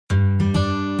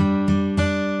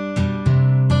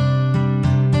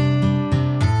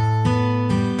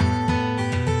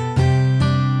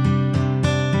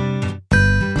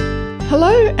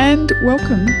Hello and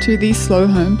welcome to the Slow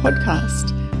Home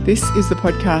podcast. This is the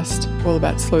podcast all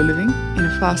about slow living in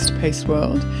a fast-paced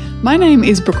world. My name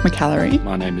is Brooke McAlary.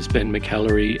 My name is Ben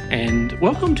McAlary, and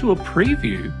welcome to a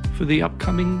preview for the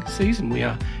upcoming season. We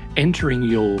are entering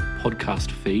your podcast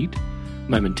feed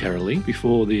momentarily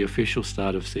before the official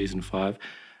start of season 5.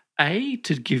 A,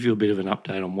 to give you a bit of an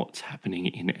update on what's happening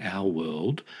in our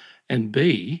world, and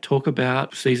B, talk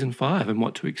about season 5 and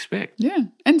what to expect. Yeah,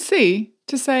 and C,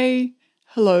 to say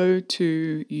hello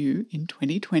to you in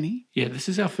 2020. Yeah, this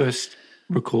is our first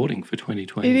recording for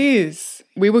 2020. It is.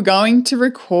 We were going to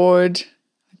record,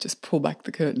 just pull back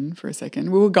the curtain for a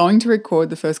second. We were going to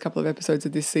record the first couple of episodes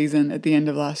of this season at the end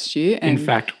of last year. And in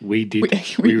fact, we did.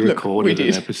 We recorded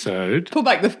an episode. Pull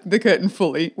back the curtain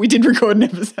fully. We did record an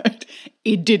episode.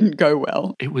 It didn't go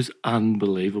well. It was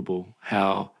unbelievable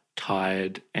how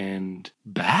tired and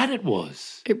bad it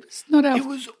was. It was not our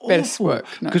best awful work.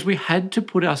 Because we had to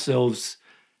put ourselves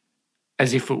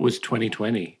as if it was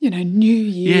 2020. You know, new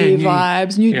year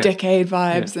vibes, new decade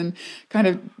vibes, and kind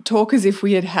of talk as if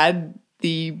we had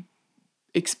the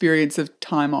experience of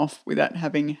time off without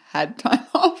having had time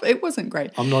off. It wasn't great.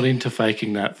 I'm not into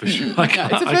faking that for sure. It's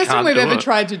the first time we've ever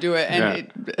tried to do it,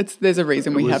 and there's a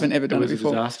reason we haven't ever done it before. It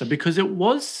was a disaster because it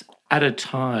was at a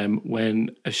time when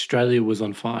Australia was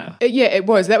on fire. Yeah, it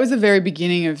was. That was the very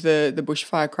beginning of the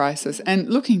bushfire crisis. And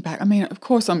looking back, I mean, of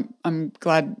course, I'm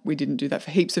glad we didn't do that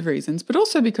for heaps of reasons, but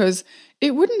also because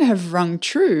it wouldn't have rung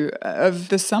true of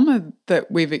the summer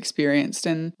that we've experienced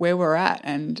and where we're at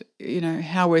and, you know,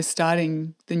 how we're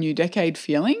starting the new decade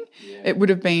feeling. Yeah. It would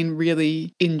have been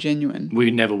really ingenuine.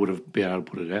 We never would have been able to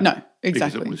put it out. No, exactly.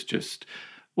 Because it was just,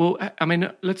 well, I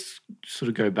mean, let's sort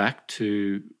of go back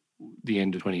to the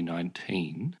end of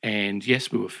 2019, and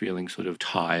yes, we were feeling sort of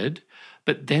tired,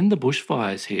 but then the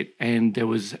bushfires hit and there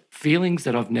was feelings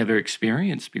that I've never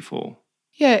experienced before.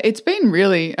 Yeah, it's been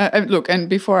really, look, and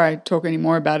before I talk any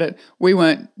more about it, we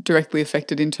weren't directly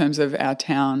affected in terms of our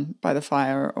town by the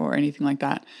fire or anything like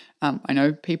that. I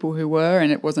know people who were,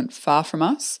 and it wasn't far from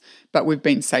us, but we've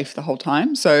been safe the whole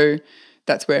time. So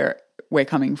that's where we're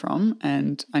coming from.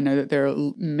 And I know that there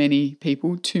are many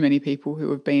people, too many people, who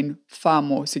have been far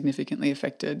more significantly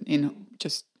affected in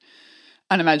just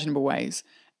unimaginable ways.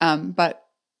 But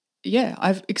yeah,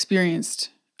 I've experienced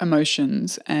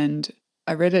emotions, and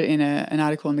I read it in an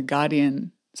article in The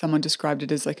Guardian. Someone described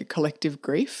it as like a collective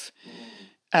grief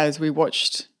as we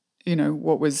watched, you know,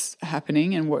 what was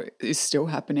happening and what is still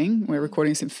happening. We're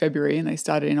recording this in February and they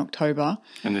started in October.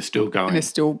 And they're still going. And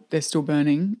they're still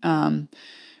burning.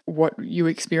 What you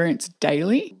experience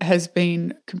daily has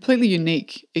been a completely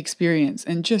unique experience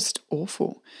and just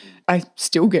awful. I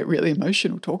still get really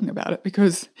emotional talking about it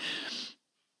because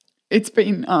it's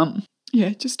been,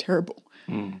 just terrible.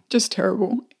 Just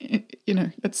terrible. You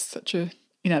know, that's such an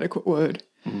inadequate word.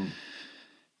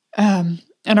 And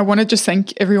I want to just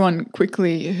thank everyone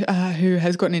quickly who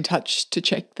has gotten in touch to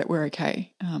check that we're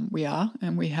okay. We are,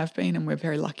 and we have been, and we're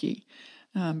very lucky.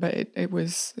 But it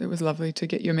was lovely to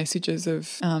get your messages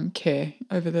of care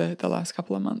over the last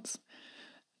couple of months.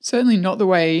 Certainly not the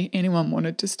way anyone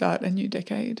wanted to start a new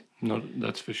decade.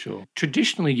 That's for sure.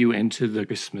 Traditionally, you enter the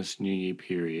Christmas New Year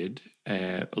period.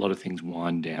 A lot of things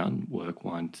wind down, work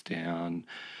winds down.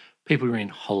 People are in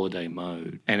holiday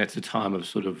mode, and it's a time of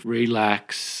sort of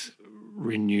relax,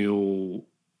 renewal,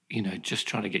 you know, just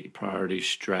trying to get your priorities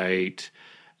straight.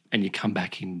 And you come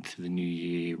back into the new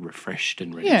year refreshed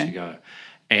and ready to go.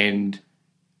 And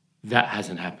that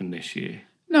hasn't happened this year.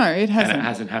 No, it hasn't. And it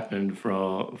hasn't happened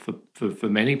for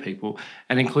many people,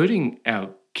 and including our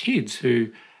kids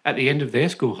who, at the end of their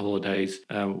school holidays,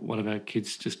 one of our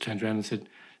kids just turned around and said,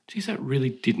 geez, that really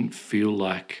didn't feel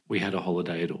like we had a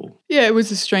holiday at all. Yeah, it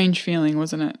was a strange feeling,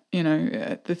 wasn't it? You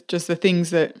know, just the things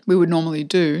that we would normally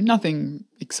do, nothing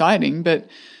exciting, but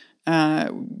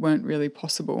weren't really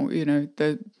possible. You know,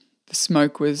 the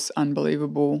smoke was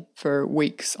unbelievable for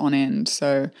weeks on end.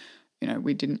 So, you know,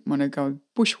 we didn't want to go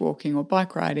bushwalking or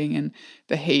bike riding, and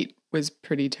the heat was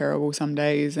pretty terrible some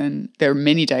days. And there were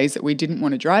many days that we didn't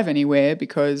want to drive anywhere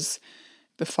because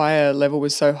the fire level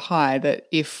was so high that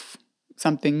if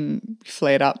something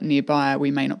flared up nearby,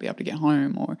 we may not be able to get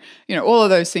home, or, you know, all of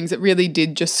those things that really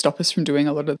did just stop us from doing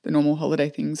a lot of the normal holiday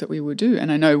things that we would do.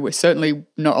 And I know we're certainly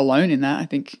not alone in that. I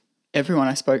think everyone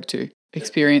I spoke to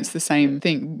experienced the same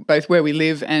thing, both where we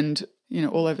live and, you know,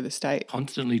 all over the state.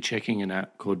 Constantly checking an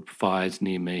app called Fires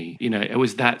Near Me. You know, it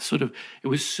was that sort of, it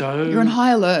was so... You're on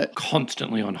high alert.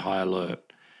 Constantly on high alert.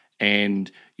 And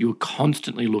you were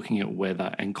constantly looking at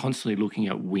weather and constantly looking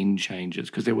at wind changes,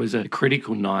 because there was a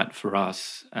critical night for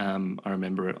us. I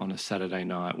remember it on a Saturday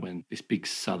night when this big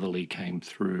southerly came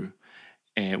through,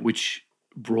 which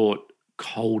brought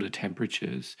colder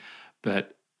temperatures,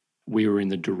 but we were in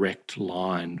the direct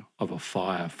line of a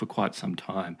fire for quite some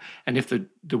time. And if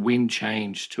the wind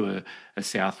changed to a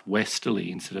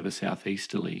southwesterly instead of a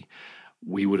southeasterly,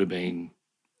 we would have been...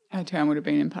 Our town would have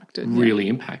been impacted. Really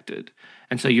impacted.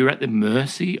 And so you're at the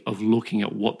mercy of looking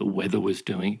at what the weather was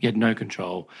doing. You had no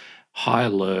control, high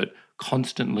alert,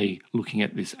 constantly looking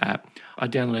at this app. I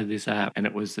downloaded this app and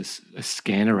it was a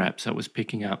scanner app, so it was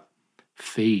picking up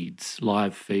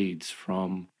live feeds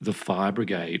from the fire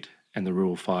brigade and the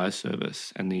Rural Fire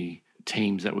Service and the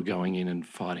teams that were going in and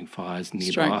fighting fires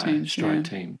nearby. Strike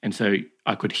team. And so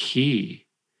I could hear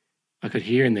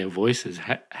in their voices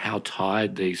how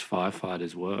tired these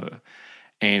firefighters were.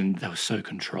 And they were so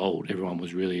controlled. Everyone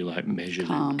was really like measured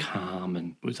and calm,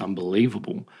 and it was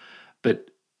unbelievable.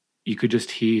 But you could just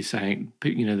hear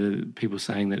the people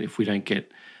saying that if we don't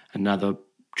get another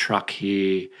truck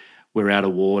here, we're out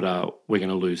of water, we're going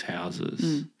to lose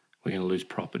houses, we're going to lose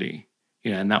property.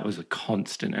 And that was a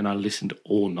constant. And I listened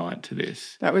all night to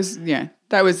this. That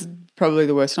was probably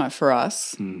the worst night for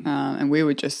us. And we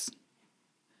were just,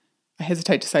 I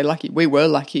hesitate to say lucky. We were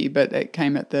lucky, but it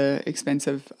came at the expense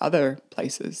of other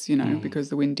places, because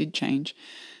the wind did change.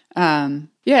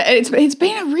 It's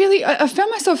been a really, I found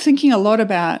myself thinking a lot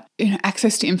about,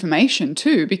 access to information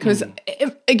too, because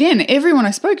again, everyone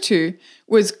I spoke to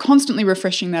was constantly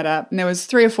refreshing that app. And there was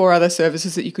 3 or 4 other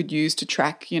services that you could use to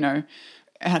track,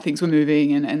 how things were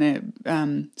moving, and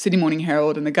the Sydney Morning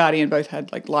Herald and the Guardian both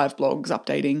had like live blogs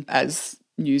updating as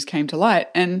news came to light.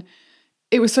 And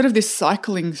it was sort of this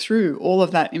cycling through all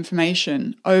of that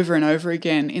information over and over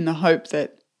again in the hope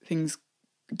that things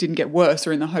didn't get worse,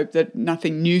 or in the hope that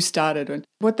nothing new started. And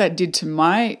what that did to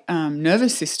my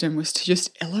nervous system was to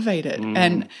just elevate it.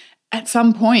 And at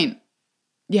some point,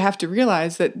 you have to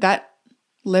realize that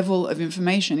level of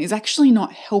information is actually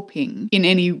not helping in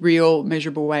any real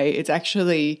measurable way. It's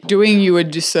actually doing you a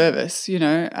disservice.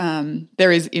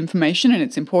 There is information and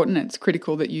it's important. It's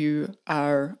critical that you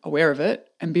are aware of it.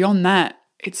 And beyond that,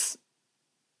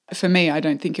 for me, I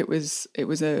don't think it was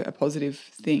a positive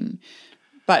thing.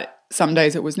 But some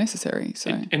days it was necessary.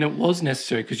 So and it was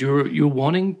necessary because you were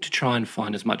wanting to try and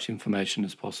find as much information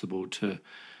as possible to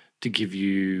give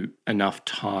you enough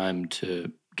time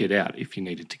to get out if you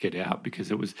needed to get out, because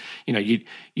it was, you'd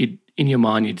in your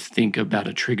mind you'd think about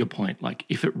a trigger point, like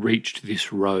if it reached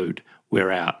this road,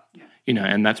 we're out. Yeah.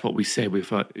 And that's what we said. We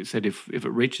said if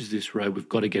it reaches this road, we've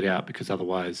got to get out, because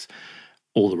otherwise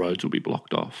all the roads will be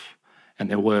blocked off. And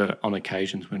there were on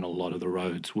occasions when a lot of the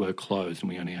roads were closed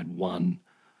and we only had one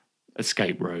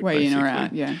escape road. Way in or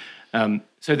out, yeah.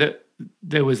 So that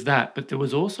there was that, but there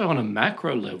was also on a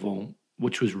macro level,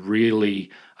 which was really,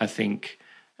 I think,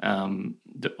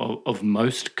 of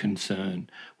most concern,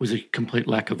 was a complete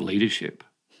lack of leadership.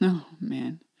 Oh,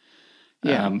 man.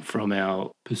 Yeah. From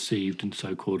our perceived and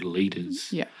so-called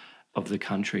leaders of the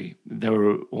country. They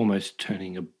were almost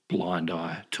turning a blind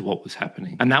eye to what was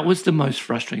happening. And that was the most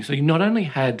frustrating. So you not only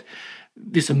had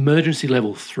this emergency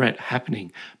level threat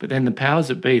happening, but then the powers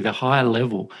that be, the higher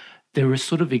level, they were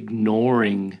sort of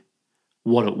ignoring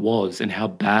what it was and how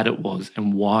bad it was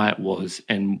and why it was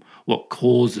and what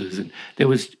causes. And it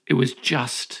was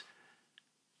just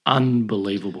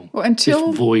unbelievable. Well,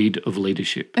 until this void of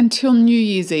leadership. Until New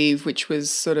Year's Eve, which was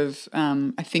sort of,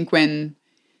 I think when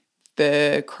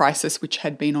the crisis, which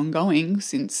had been ongoing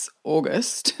since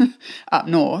August up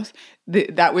north,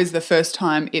 that was the first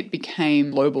time it became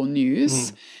global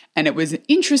news. And it was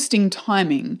interesting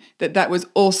timing that was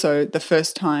also the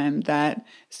first time that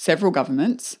several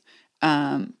governments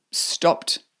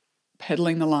stopped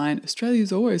peddling the line,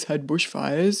 Australia's always had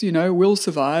bushfires, we'll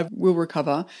survive, we'll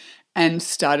recover, and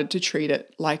started to treat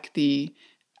it like the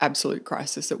absolute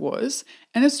crisis it was.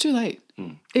 And it's too late.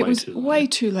 It was way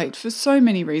too late for so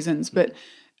many reasons. But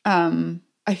I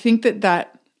think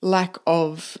that lack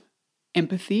of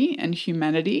empathy and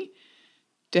humanity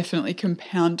definitely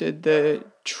compounded the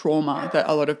trauma that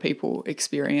a lot of people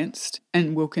experienced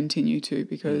and will continue to,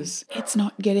 because it's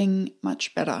not getting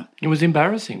much better. It was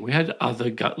embarrassing. We had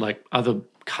other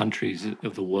countries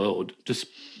of the world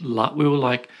we were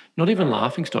like not even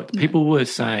laughingstock. People were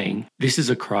saying, this is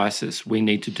a crisis, we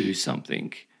need to do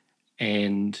something.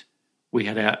 And we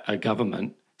had a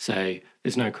government say,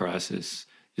 there's no crisis,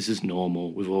 this is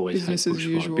normal, we've always had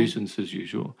bushfire, business as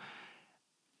usual.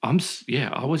 I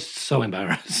was so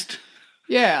embarrassed.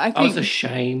 Yeah, I was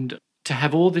ashamed to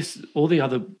have all the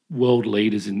other world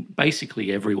leaders and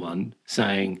basically everyone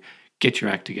saying, get your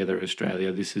act together,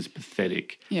 Australia, this is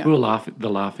pathetic. Yeah. We were the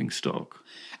laughing stock.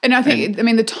 And I think,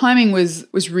 the timing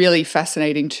was really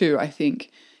fascinating too, I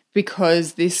think,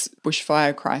 because this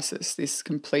bushfire crisis, this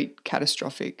complete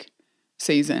catastrophic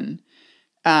season,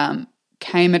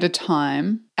 came at a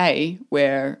time,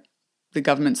 where the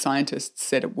government scientists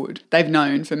said it would. They've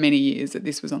known for many years that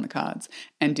this was on the cards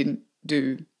and didn't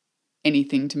do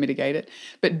anything to mitigate it.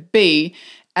 But B,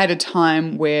 at a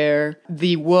time where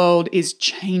the world is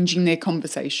changing their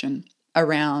conversation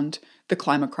around the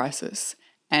climate crisis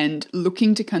and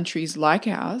looking to countries like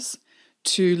ours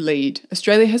to lead.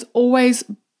 Australia has always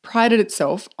prided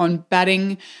itself on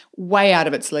batting way out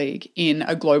of its league in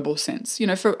a global sense. You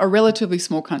know, for a relatively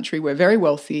small country, we're very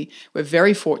wealthy, we're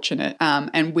very fortunate,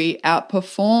 and we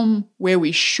outperform where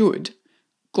we should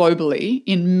globally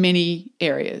in many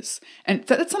areas. And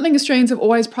that's something Australians have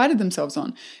always prided themselves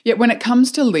on. Yet when it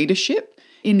comes to leadership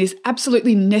in this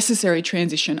absolutely necessary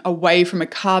transition away from a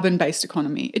carbon-based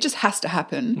economy, it just has to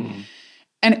happen.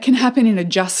 And it can happen in a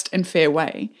just and fair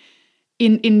way.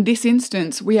 In this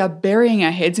instance, we are burying our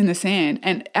heads in the sand,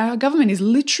 and our government is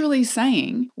literally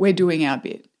saying we're doing our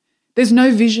bit. There's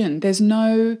no vision. There's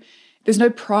no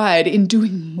pride in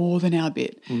doing more than our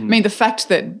bit. I mean, the fact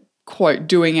that, quote,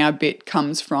 doing our bit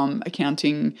comes from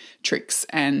accounting tricks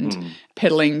and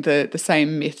peddling the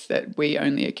same myth that we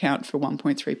only account for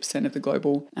 1.3% of the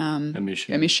global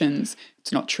emissions.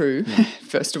 It's not true,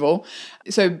 first of all.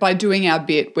 So by doing our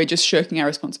bit, we're just shirking our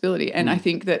responsibility. And I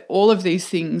think that all of these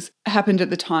things happened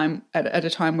at a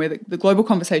time where the global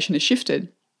conversation has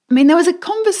shifted. I mean, there was a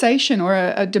conversation or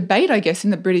a debate, I guess,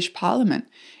 in the British Parliament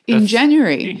in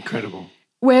January. Incredible.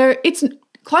 Where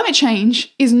climate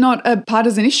change is not a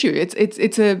partisan issue.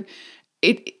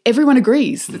 Everyone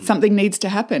agrees that something needs to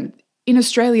happen. In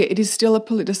Australia, it is still a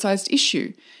politicized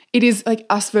issue. It is like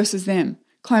us versus them,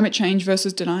 climate change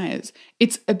versus deniers.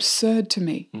 It's absurd to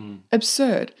me.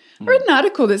 Absurd. I read an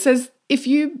article that says if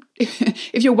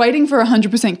you're waiting for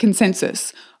 100%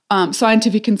 consensus,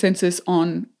 scientific consensus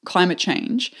on climate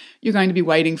change, you're going to be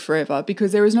waiting forever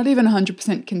because there is not even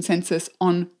 100% consensus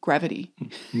on gravity.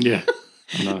 Yeah.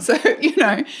 So, you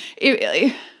know,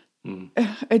 it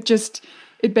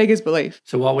beggars belief.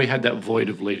 So while we had that void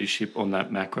of leadership on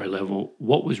that macro level,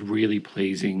 what was really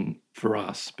pleasing for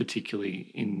us,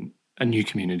 particularly in a new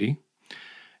community,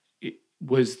 it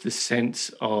was the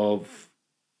sense of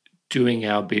doing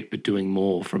our bit but doing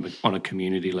more on a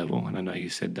community level. And I know you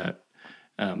said that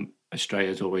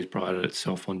Australia's always prided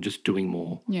itself on just doing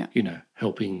more, you know,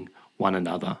 helping one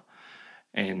another.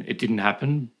 And it didn't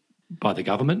happen by the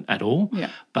government at all,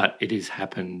 but it has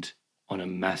happened on a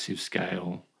massive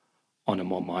scale, on a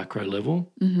more micro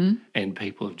level, and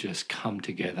people have just come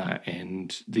together,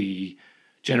 and the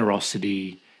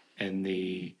generosity and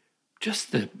the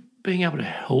being able to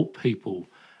help people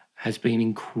has been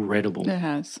incredible. It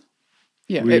has.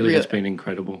 Yeah, really has been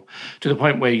incredible, to the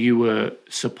point where you were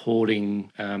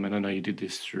supporting, and I know you did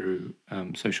this through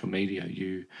social media,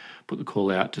 you put the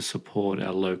call out to support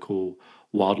our local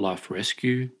wildlife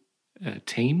rescue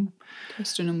team,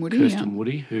 Kirsten and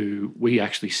Woody, who we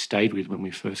actually stayed with when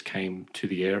we first came to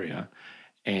the area,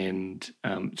 and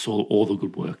saw all the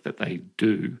good work that they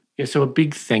do. Yeah, so a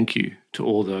big thank you to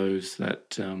all those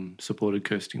that supported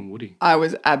Kirsten and Woody. I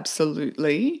was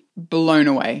absolutely blown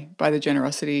away by the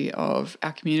generosity of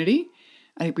our community.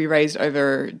 I think we raised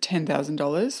over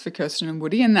 $10,000 for Kirsten and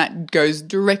Woody, and that goes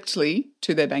directly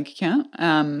to their bank account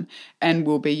and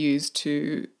will be used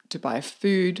to buy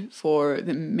food for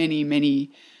the many,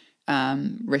 many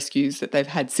rescues that they've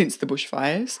had since the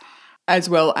bushfires, as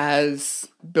well as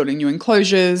building new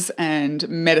enclosures and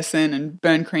medicine and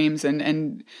burn creams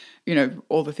and you know,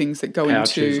 all the things that go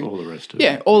Pouches, into... all the rest of it.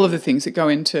 Yeah, all of the things that go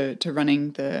into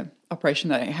running the operation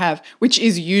that they have, which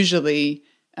is usually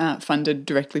funded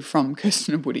directly from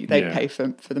Kirsten and Woody. They pay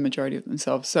for the majority of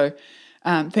themselves. So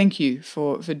thank you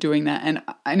for doing that. And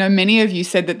I know many of you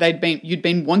said that you'd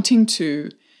been wanting to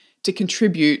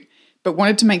contribute, but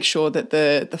wanted to make sure that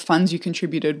the funds you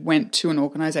contributed went to an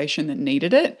organisation that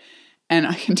needed it. And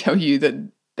I can tell you that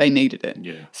they needed it.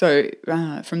 Yeah. So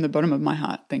from the bottom of my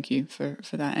heart, thank you for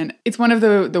that. And it's one of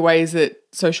the ways that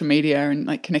social media and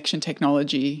like connection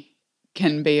technology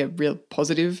can be a real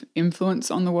positive influence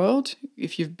on the world.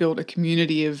 If you've built a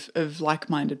community of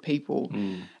like-minded people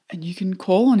and you can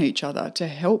call on each other to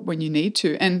help when you need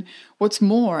to. And what's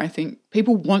more, I think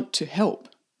people want to help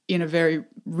in a very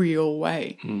real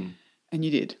way. And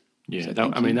you did. Yeah, So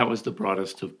that was the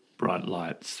brightest of bright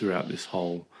lights throughout this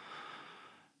whole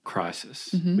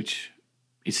crisis, which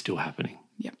is still happening.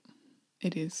 Yep,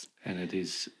 it is. And it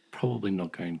is probably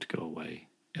not going to go away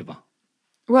ever.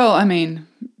 Well, I mean,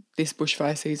 this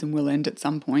bushfire season will end at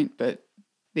some point, but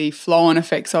the flow-on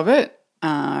effects of it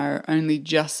are only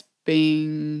just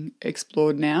being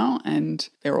explored now, and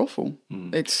they're awful.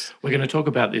 We're going to talk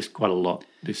about this quite a lot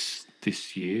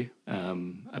this year,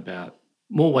 about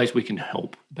more ways we can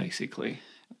help, basically.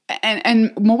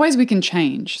 and more ways we can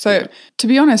change. So to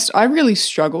be honest, I really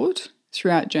struggled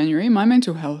throughout January. My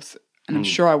mental health, and I'm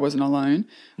sure I wasn't alone,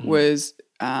 was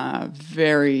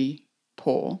very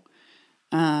poor.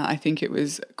 I think it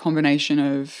was a combination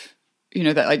of,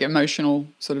 that like emotional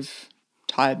sort of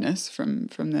tiredness from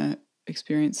the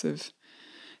experience of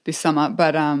this summer,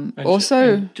 but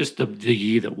also just the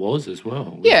year that was as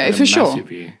well. Yeah, for sure.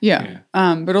 Year. Yeah.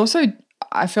 But also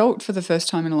I felt for the first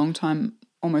time in a long time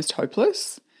almost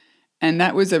hopeless, and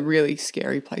that was a really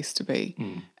scary place to be.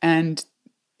 And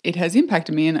it has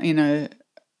impacted me in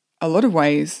a lot of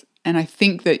ways. And I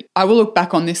think that I will look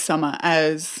back on this summer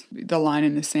as the line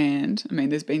in the sand. I mean,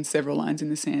 there's been several lines in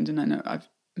the sand, and I know I've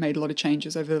made a lot of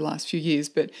changes over the last few years,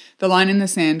 but the line in the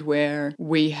sand where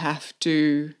we have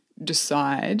to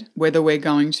decide whether we're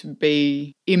going to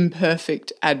be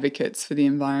imperfect advocates for the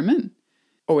environment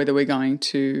or whether we're going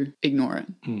to ignore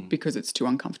it because it's too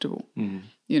uncomfortable.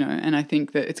 And I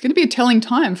think that it's going to be a telling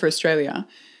time for Australia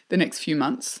the next few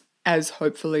months as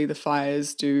hopefully the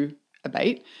fires do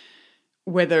abate,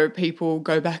 whether people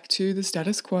go back to the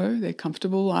status quo, their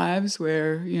comfortable lives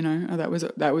where, that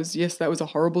was a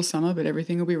horrible summer, but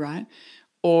everything will be right,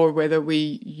 or whether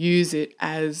we use it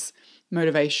as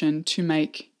motivation to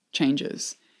make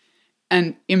changes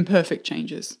and imperfect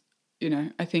changes.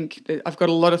 I think that I've got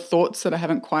a lot of thoughts that I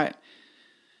haven't quite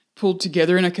pulled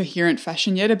together in a coherent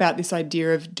fashion yet about this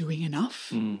idea of doing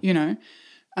enough,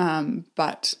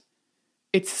 but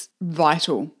it's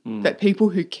vital that people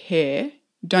who care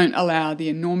don't allow the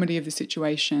enormity of the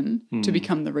situation to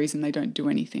become the reason they don't do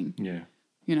anything.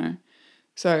 Yeah.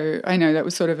 So I know that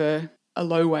was sort of a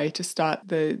low way to start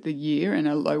the year and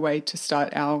a low way to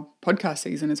start our podcast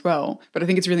season as well. But I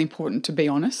think it's really important to be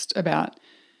honest about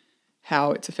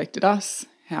how it's affected us,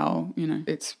 how,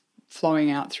 it's flowing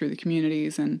out through the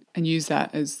communities and use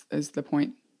that as the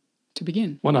point to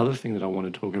begin. One other thing that I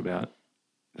want to talk about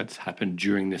that's happened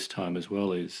during this time as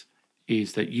well is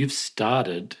that you've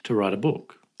started to write a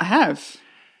book. I have.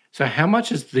 So how much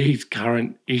has these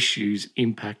current issues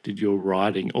impacted your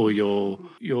writing or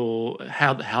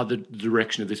how the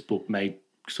direction of this book may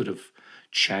sort of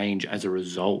change as a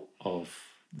result of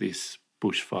this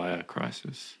bushfire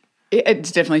crisis?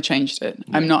 It's definitely changed it.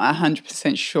 Yeah. I'm not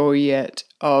 100% sure yet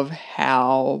of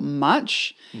how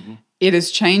much. It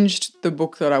has changed the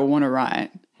book that I want to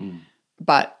write,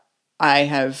 but I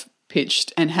have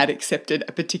pitched and had accepted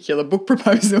a particular book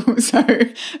proposal. So,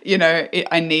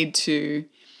 I need to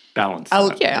balance.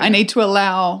 I need to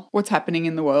allow what's happening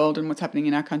in the world and what's happening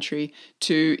in our country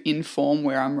to inform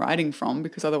where I'm writing from,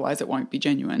 because otherwise it won't be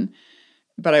genuine.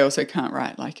 But I also can't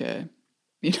write like a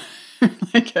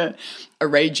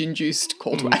rage-induced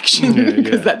call to action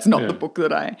because that's not the book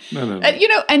that I. No.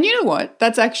 And you know what?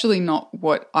 That's actually not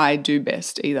what I do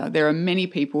best either. There are many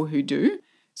people who do.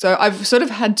 So I've sort of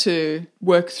had to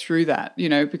work through that,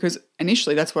 because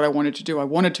initially that's what I wanted to do. I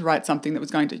wanted to write something that was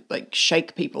going to like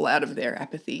shake people out of their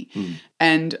apathy.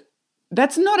 And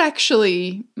that's not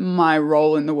actually my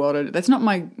role in the world. That's not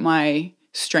my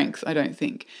strength, I don't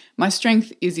think. My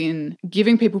strength is in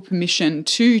giving people permission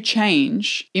to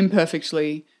change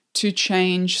imperfectly, to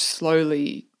change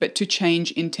slowly, but to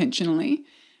change intentionally.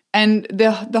 And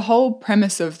the whole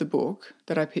premise of the book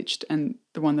that I pitched and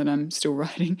the one that I'm still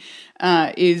writing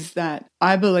is that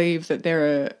I believe that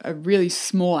there are really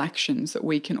small actions that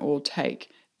we can all take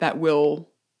that will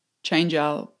change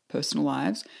our personal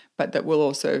lives, but that will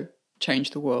also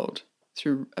change the world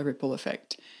through a ripple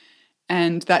effect.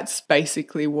 And that's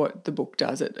basically what the book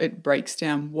does. It breaks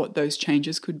down what those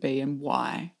changes could be and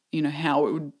why, how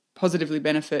it would positively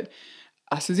benefit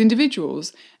us as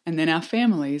individuals, and then our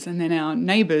families, and then our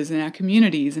neighbours and our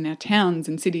communities and our towns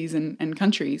and cities and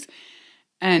countries.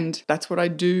 And that's what I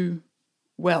do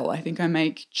well. I think I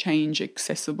make change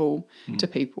accessible to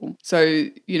people. So,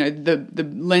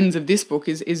 the lens of this book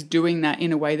is doing that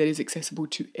in a way that is accessible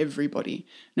to everybody.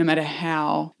 No matter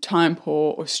how time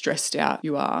poor or stressed out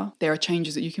you are, there are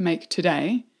changes that you can make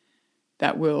today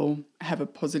that will have a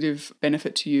positive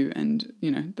benefit to you and,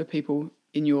 the people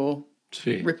in your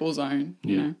Ripple Zone.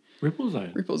 Ripple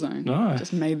Zone. Nice.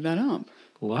 Just made that up.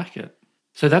 Like it.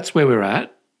 So that's where we're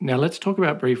at. Now let's talk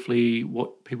about briefly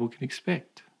what people can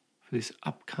expect for this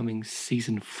upcoming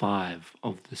season 5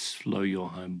 of the Slow Your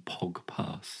Home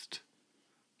podcast.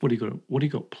 What do you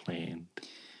got planned?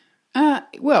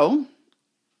 Well,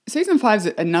 season 5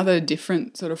 is another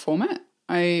different sort of format.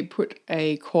 I put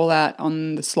a call out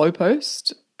on the Slow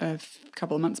Post a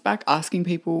couple of months back asking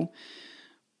people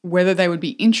whether they would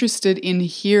be interested in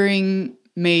hearing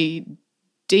me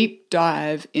deep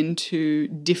dive into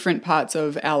different parts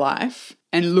of our life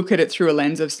and look at it through a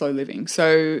lens of slow living.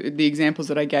 So the examples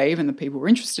that I gave and the people were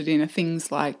interested in are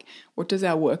things like, what does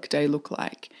our workday look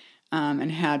like?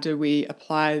 And how do we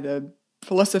apply the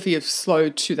philosophy of slow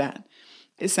to that?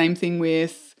 The same thing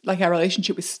with like our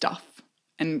relationship with stuff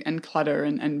and clutter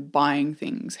and buying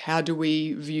things. How do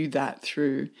we view that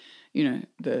through,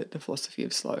 the philosophy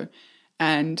of slow?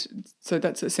 And so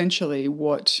that's essentially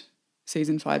what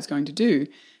season 5 is going to do.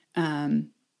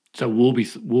 So we'll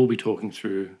be talking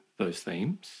through those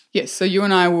themes. Yes, so you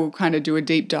and I will kind of do a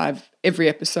deep dive every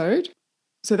episode.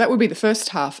 So that would be the first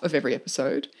half of every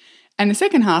episode. And the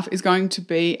second half is going to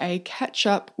be a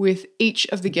catch-up with each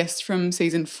of the guests from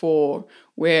season 4,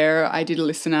 where I did a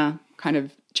listener kind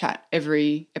of chat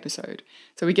every episode.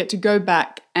 So we get to go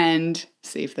back and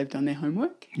see if they've done their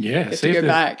homework. Yeah, get to go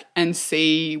back and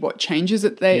see what changes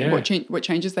what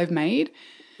changes they've made.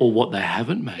 Or what they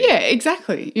haven't made. Yeah,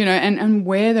 exactly. And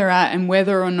where they're at and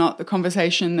whether or not the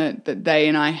conversation that they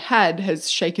and I had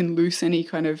has shaken loose any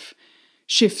kind of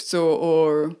shifts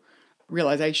or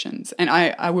realizations. And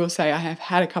I will say I have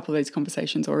had a couple of these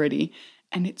conversations already,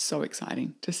 and it's so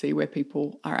exciting to see where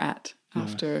people are at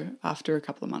after a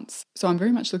couple of months. So I'm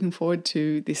very much looking forward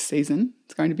to this season.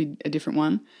 It's going to be a different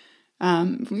one.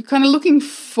 We're kind of looking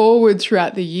forward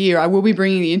throughout the year. I will be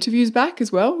bringing the interviews back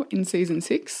as well in season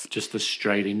 6. Just the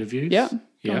straight interviews? Yeah,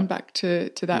 going back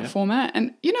to that format.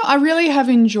 And, I really have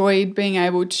enjoyed being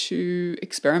able to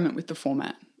experiment with the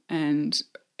format and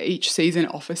each season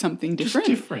offer something different.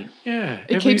 Just different, yeah.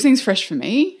 It keeps things fresh for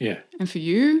me and for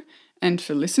you and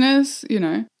for listeners,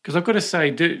 Because I've got to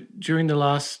say, during the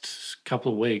last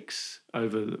couple of weeks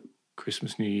over the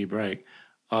Christmas, New Year break,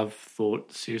 I've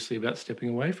thought seriously about stepping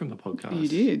away from the podcast. You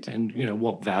did. And,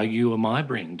 what value am I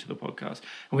bringing to the podcast?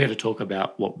 And we had to talk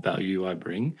about what value I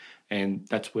bring, and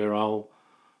that's where I'll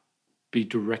be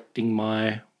directing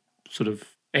my sort of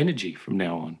energy from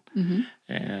now on.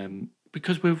 Mm-hmm.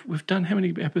 Because we've done how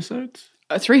many episodes?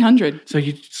 300. So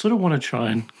you sort of want to try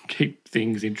and keep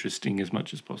things interesting as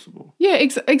much as possible. Yeah,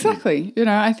 exactly.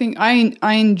 I think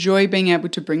I enjoy being able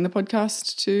to bring the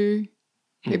podcast to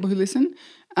people who listen.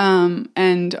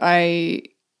 And I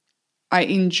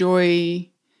enjoy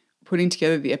putting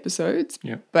together the episodes,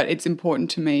 but it's important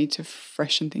to me to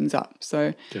freshen things up.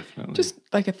 So definitely, just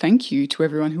like a thank you to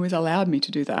everyone who has allowed me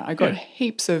to do that. I got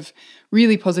heaps of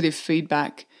really positive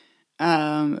feedback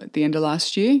at the end of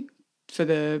last year for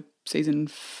the season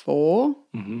 4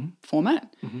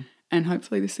 format. Mm-hmm. And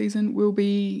hopefully this season will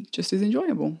be just as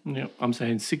enjoyable. Yeah, I'm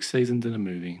saying 6 seasons in a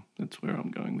movie. That's where I'm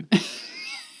going with this.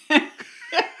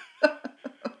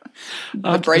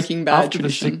 The Breaking Bad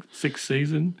tradition. After the sixth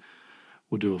season,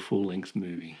 we'll do a full-length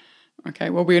movie. Okay,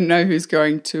 well, we know who's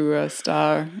going to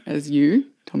star as you,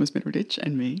 Thomas Middleditch,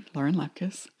 and me, Lauren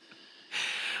Lapkus.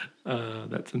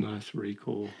 That's a nice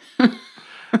recall.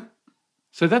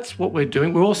 So that's what we're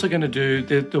doing. We're also going to do,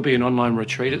 there'll be an online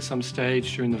retreat at some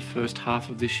stage during the first half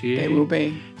of this year. There will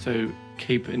be. So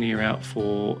keep an ear out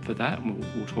for that, and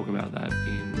we'll talk about that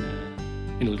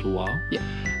in a little while. Yeah.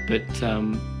 But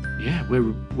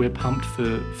we're pumped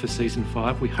for season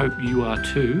 5. We hope you are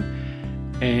too,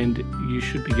 and you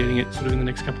should be getting it sort of in the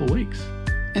next couple of weeks.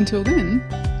 Until then,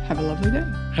 have a lovely day.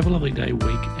 Have a lovely day, week,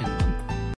 and